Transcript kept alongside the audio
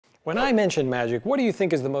When I mention magic, what do you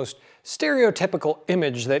think is the most stereotypical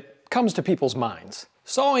image that comes to people's minds?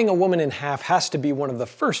 Sawing a woman in half has to be one of the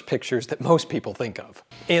first pictures that most people think of.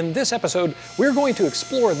 In this episode, we're going to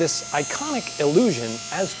explore this iconic illusion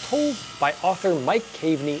as told by author Mike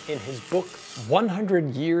Caveney in his book,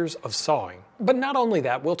 100 Years of Sawing. But not only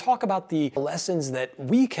that, we'll talk about the lessons that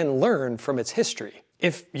we can learn from its history.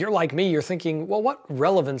 If you're like me, you're thinking, well, what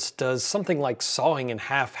relevance does something like sawing in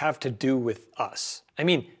half have to do with us? I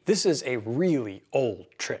mean, this is a really old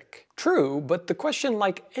trick. True, but the question,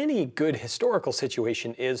 like any good historical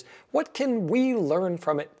situation, is what can we learn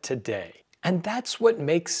from it today? And that's what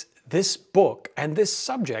makes this book and this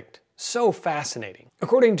subject so fascinating.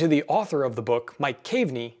 According to the author of the book, Mike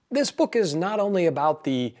Caveney, this book is not only about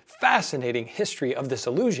the fascinating history of this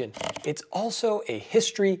illusion, it's also a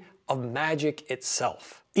history of magic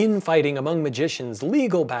itself. Infighting among magicians,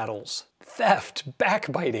 legal battles, theft,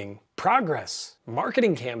 backbiting, progress,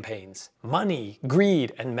 marketing campaigns, money,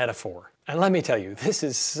 greed, and metaphor. And let me tell you, this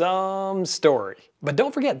is some story. But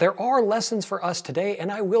don't forget, there are lessons for us today, and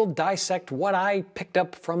I will dissect what I picked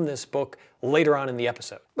up from this book later on in the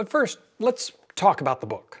episode. But first, let's talk about the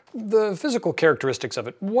book. The physical characteristics of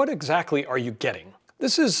it. What exactly are you getting?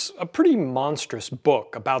 This is a pretty monstrous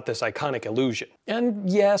book about this iconic illusion. And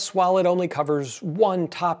yes, while it only covers one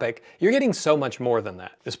topic, you're getting so much more than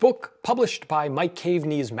that. This book, published by Mike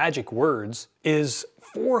Caveney's Magic Words, is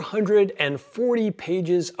 440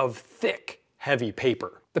 pages of thick, heavy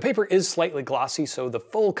paper. The paper is slightly glossy, so the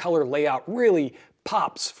full color layout really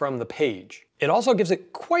pops from the page. It also gives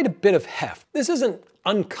it quite a bit of heft. This isn't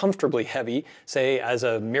uncomfortably heavy, say as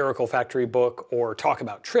a Miracle Factory book or Talk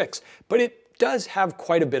About Tricks, but it does have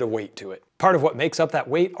quite a bit of weight to it. Part of what makes up that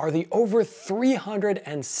weight are the over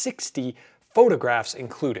 360 photographs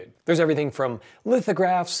included. There's everything from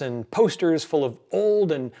lithographs and posters full of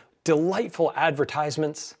old and delightful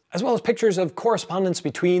advertisements, as well as pictures of correspondence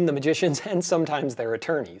between the magicians and sometimes their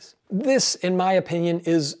attorneys. This, in my opinion,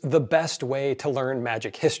 is the best way to learn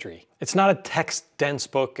magic history. It's not a text-dense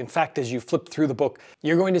book. In fact, as you flip through the book,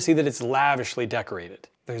 you're going to see that it's lavishly decorated.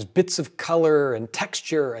 There's bits of color and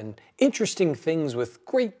texture and interesting things with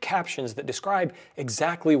great captions that describe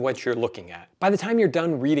exactly what you're looking at. By the time you're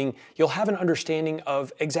done reading, you'll have an understanding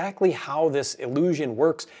of exactly how this illusion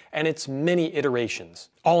works and its many iterations.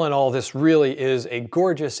 All in all, this really is a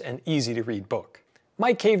gorgeous and easy to read book.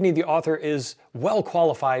 Mike Caveney, the author, is well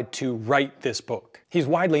qualified to write this book. He's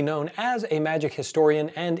widely known as a magic historian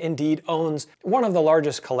and indeed owns one of the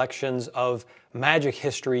largest collections of magic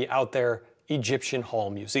history out there, Egyptian Hall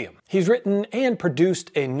Museum. He's written and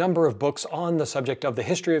produced a number of books on the subject of the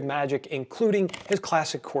history of magic, including his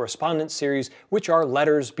classic correspondence series, which are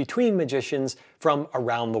letters between magicians from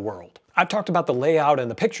around the world. I've talked about the layout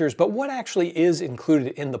and the pictures, but what actually is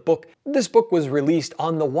included in the book? This book was released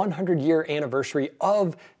on the 100-year anniversary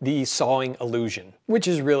of the sawing illusion, which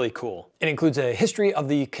is really cool. It includes a history of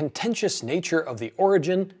the contentious nature of the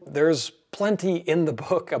origin. There's plenty in the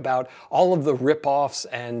book about all of the rip-offs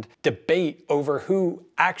and debate over who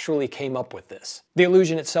actually came up with this. The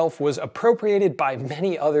illusion itself was appropriated by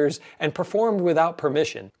many others and performed without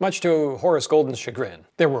permission, much to Horace Golden's chagrin.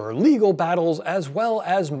 There were legal battles as well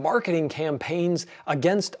as marketing campaigns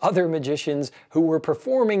against other magicians who were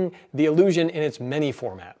performing the illusion in its many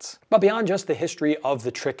formats. But beyond just the history of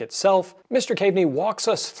the trick itself, Mr. Caveney walks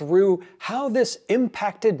us through how this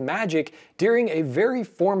impacted magic during a very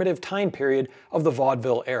formative time period of the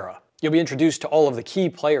vaudeville era. You'll be introduced to all of the key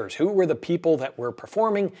players, who were the people that were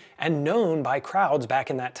performing and known by crowds back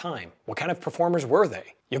in that time. What kind of performers were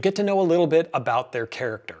they? You'll get to know a little bit about their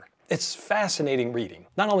character. It's fascinating reading.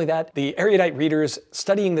 Not only that, the erudite readers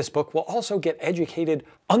studying this book will also get educated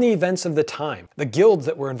on the events of the time, the guilds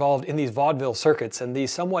that were involved in these vaudeville circuits, and the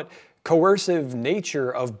somewhat coercive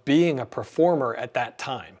nature of being a performer at that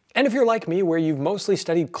time. And if you're like me, where you've mostly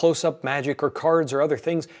studied close-up magic or cards or other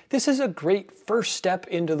things, this is a great first step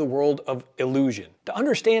into the world of illusion, to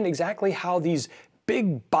understand exactly how these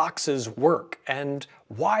big boxes work and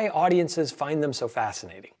why audiences find them so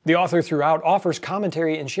fascinating. The author throughout offers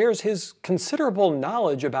commentary and shares his considerable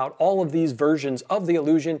knowledge about all of these versions of the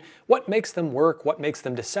illusion, what makes them work, what makes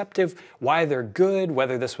them deceptive, why they're good,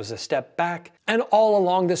 whether this was a step back, and all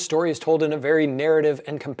along this story is told in a very narrative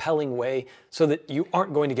and compelling way so that you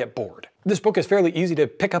aren't going to get bored. This book is fairly easy to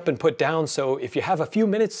pick up and put down, so if you have a few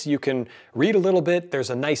minutes, you can read a little bit. There's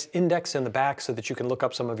a nice index in the back so that you can look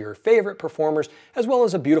up some of your favorite performers, as well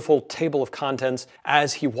as a beautiful table of contents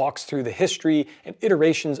as he walks through the history and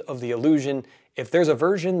iterations of the illusion If there's a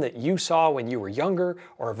version that you saw when you were younger,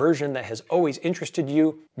 or a version that has always interested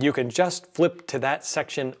you, you can just flip to that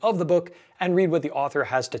section of the book and read what the author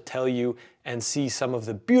has to tell you and see some of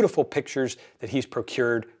the beautiful pictures that he's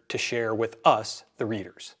procured to share with us, the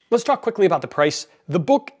readers. Let's talk quickly about the price. The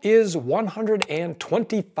book is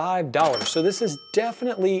 $125, so this is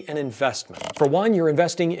definitely an investment. For one, you're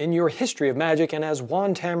investing in your history of magic, and as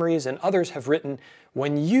Juan Tamariz and others have written,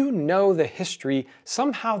 when you know the history,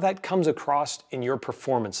 somehow that comes across in your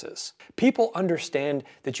performances. People understand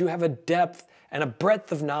that you have a depth and a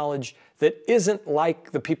breadth of knowledge that isn't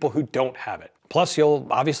like the people who don't have it. Plus, you'll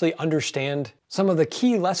obviously understand some of the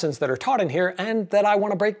key lessons that are taught in here and that I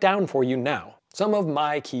want to break down for you now. Some of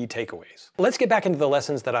my key takeaways. Let's get back into the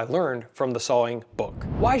lessons that I learned from the sawing book.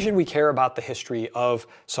 Why should we care about the history of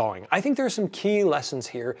sawing? I think there are some key lessons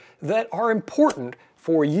here that are important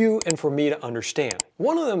for you and for me to understand.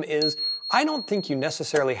 One of them is, I don't think you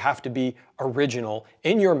necessarily have to be original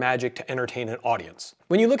in your magic to entertain an audience.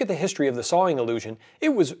 When you look at the history of the sawing illusion, it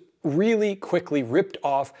was really quickly ripped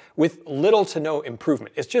off with little to no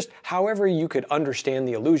improvement. It's just however you could understand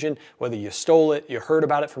the illusion, whether you stole it, you heard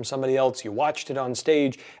about it from somebody else, you watched it on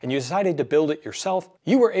stage, and you decided to build it yourself,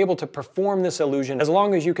 you were able to perform this illusion as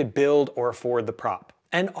long as you could build or afford the prop.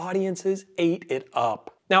 And audiences ate it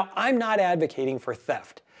up. Now, I'm not advocating for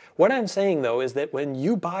theft. What I'm saying though is that when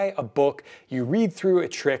you buy a book, you read through a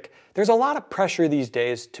trick, there's a lot of pressure these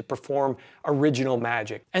days to perform original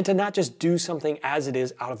magic and to not just do something as it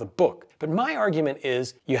is out of the book. But my argument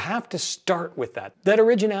is you have to start with that. That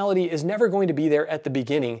originality is never going to be there at the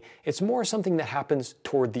beginning. It's more something that happens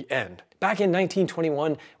toward the end. Back in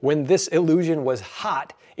 1921, when this illusion was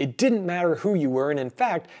hot, it didn't matter who you were, and in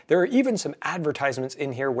fact, there are even some advertisements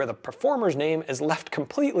in here where the performer's name is left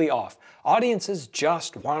completely off. Audiences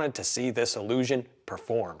just wanted to see this illusion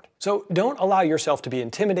performed. So don't allow yourself to be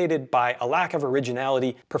intimidated by a lack of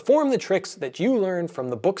originality. Perform the tricks that you learned from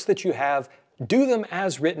the books that you have. Do them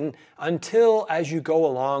as written until, as you go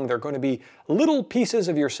along, there are going to be little pieces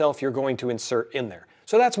of yourself you're going to insert in there.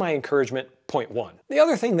 So that's my encouragement, point one. The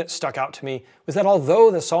other thing that stuck out to me was that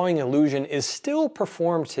although the sawing illusion is still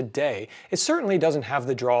performed today, it certainly doesn't have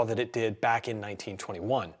the draw that it did back in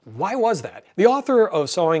 1921. Why was that? The author of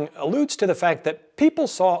Sawing alludes to the fact that people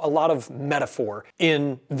saw a lot of metaphor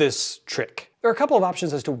in this trick. There are a couple of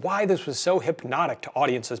options as to why this was so hypnotic to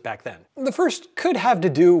audiences back then. The first could have to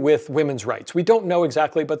do with women's rights. We don't know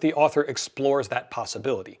exactly, but the author explores that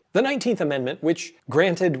possibility. The 19th Amendment, which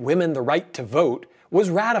granted women the right to vote, was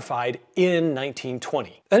ratified in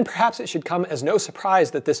 1920. Then perhaps it should come as no surprise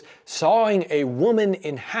that this sawing a woman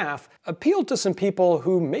in half appealed to some people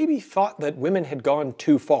who maybe thought that women had gone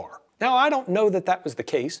too far. Now, I don't know that that was the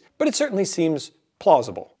case, but it certainly seems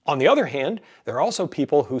plausible. On the other hand, there are also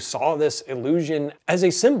people who saw this illusion as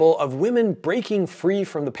a symbol of women breaking free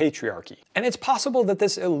from the patriarchy. And it's possible that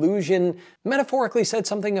this illusion metaphorically said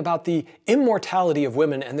something about the immortality of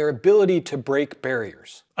women and their ability to break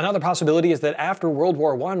barriers. Another possibility is that after World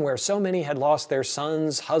War I, where so many had lost their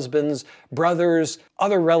sons, husbands, brothers,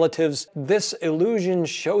 other relatives, this illusion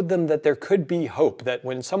showed them that there could be hope, that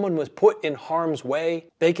when someone was put in harm's way,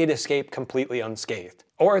 they could escape completely unscathed.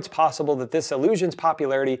 Or it's possible that this illusion's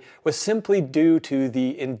popularity was simply due to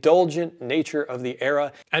the indulgent nature of the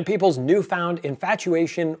era and people's newfound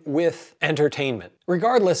infatuation with entertainment.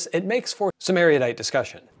 Regardless, it makes for some erudite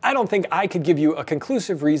discussion. I don't think I could give you a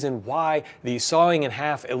conclusive reason why the sawing in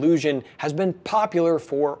half illusion has been popular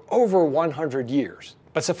for over 100 years.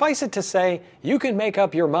 But suffice it to say, you can make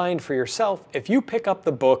up your mind for yourself if you pick up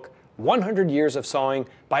the book 100 Years of Sawing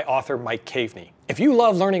by author Mike Caveney. If you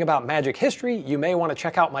love learning about magic history, you may want to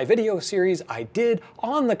check out my video series I did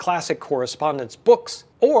on the classic correspondence books,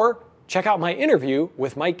 or check out my interview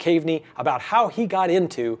with Mike Caveney about how he got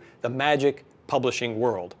into the magic publishing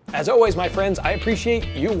world. As always, my friends, I appreciate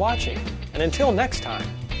you watching, and until next time,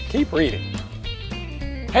 keep reading.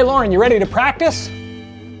 Hey Lauren, you ready to practice?